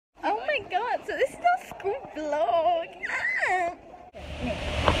my god, so this is our school vlog.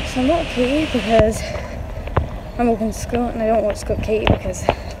 So I'm not Katie because I'm walking to school, and I don't want to go Katie because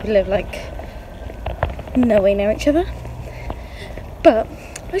we live like nowhere near each other. But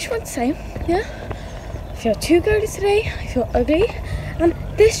I just want to say, yeah, I feel too girly today, I feel ugly, and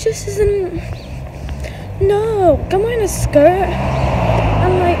this just isn't, no, I'm wearing a skirt,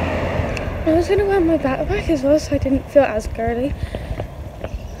 and like, I was going to wear my backpack as well so I didn't feel as girly,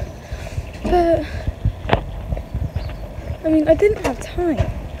 but, I mean, I didn't have time,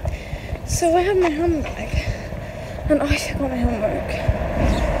 so I had my handbag, and I forgot my homework.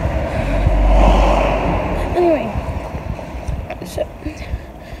 Anyway, so, I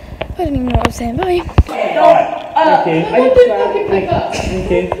don't even know what I was saying, bye.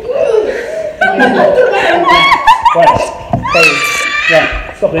 Thank you. Right,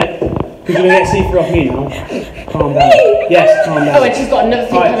 stop it. Because you're going to get see-through off me now. Calm down. Yes, calm down. Oh, and she's got another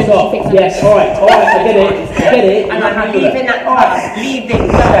thing coming. Stop. Yes, alright, I get it. And I'm leaving that class. Leaving.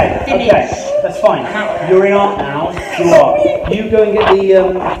 Okay, that's fine. You're in art now. You are. You go and get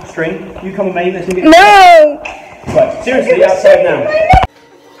the string. You come with me. Let's get it. No! Right, seriously, outside now.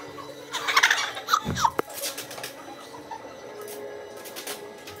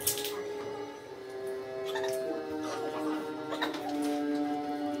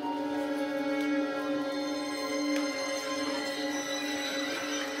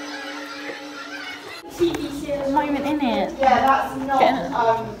 Moment in it. Yeah, that's not.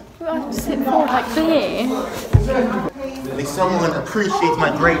 I sit forward like this. At least someone appreciates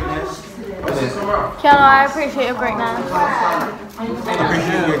my greatness. Can I appreciate your greatness?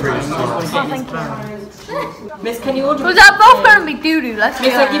 Appreciate your greatness. Oh, thank you. Miss, can you order? Was that both going to be doo-doo? Let's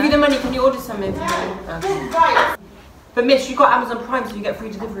Miss, I'll give you the money. Can you order something for me? But Miss, you got Amazon Prime, so you get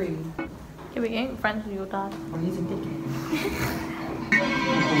free delivery. Yeah, but you ain't friends with your dad. Well, he's a dickhead.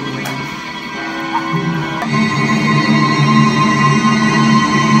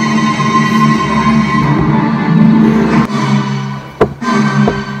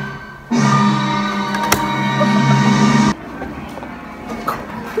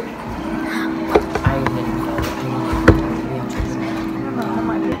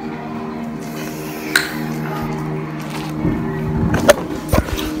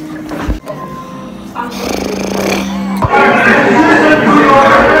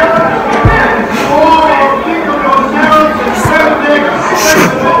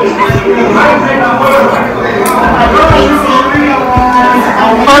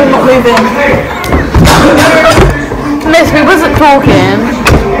 I'm not moving. Miss, we wasn't talking.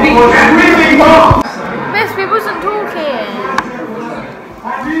 Miss, we wasn't talking.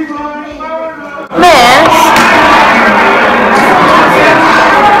 Miss?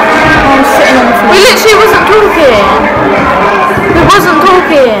 I'm sitting on the floor. We literally wasn't talking. We wasn't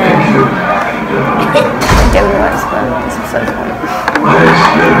talking. Get all right, but this is so funny.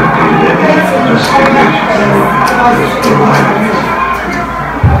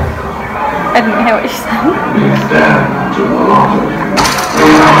 I didn't hear what you said.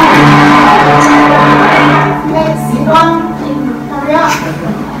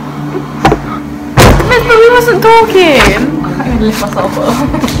 Miss, but we wasn't talking. I can't even lift myself up.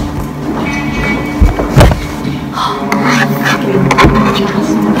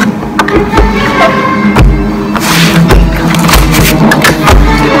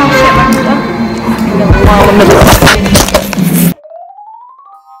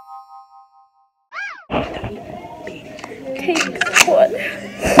 Take one.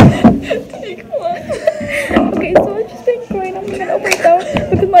 Okay, so I've just been crying. I'm gonna break down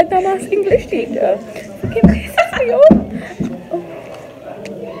because my dumbass English teacher fucking pisses me off. Oh.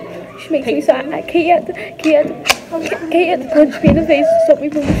 She makes me so angry. Katie had to punch me in the face to stop me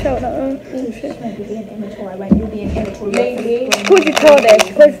from shouting at her. Oh shit. Cause you're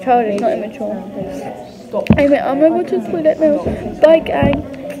childish, not immature. Stop. Anyway, I'm gonna go to the toilet now. Bye, gang.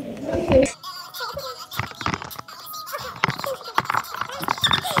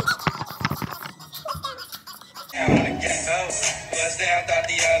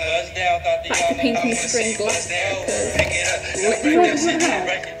 Back to painting spring glass because I don't know what works.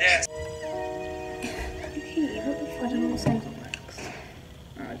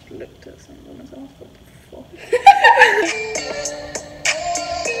 I just looked at some of myself before.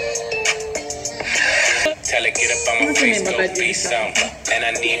 Tell her get up on my face, go be some. And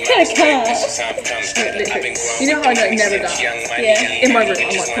I need my time comes. I've been grown. You know how I like never die? Yeah. In my room, I'm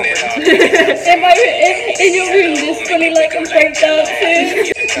like, in your room, just funny like I'm break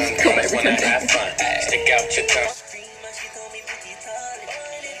dancing. come every time. Stick out your tongue.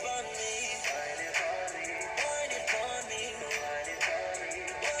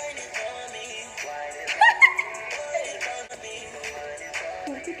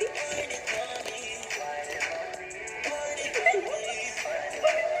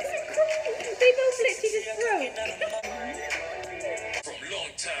 From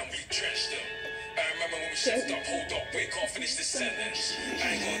long time we drenched them. I remember when we stepped up, hold up, wait, can't finish this sentence. I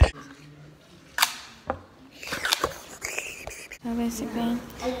ain't gonna. So basically,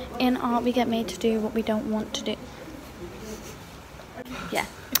 in art we get made to do what we don't want to do. Yeah.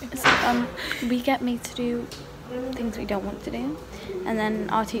 So, we get made to do things we don't want to do, and then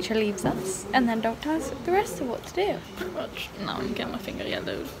our teacher leaves us, and then don't tell us the rest of what to do. Now I'm getting my finger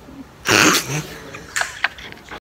yellowed.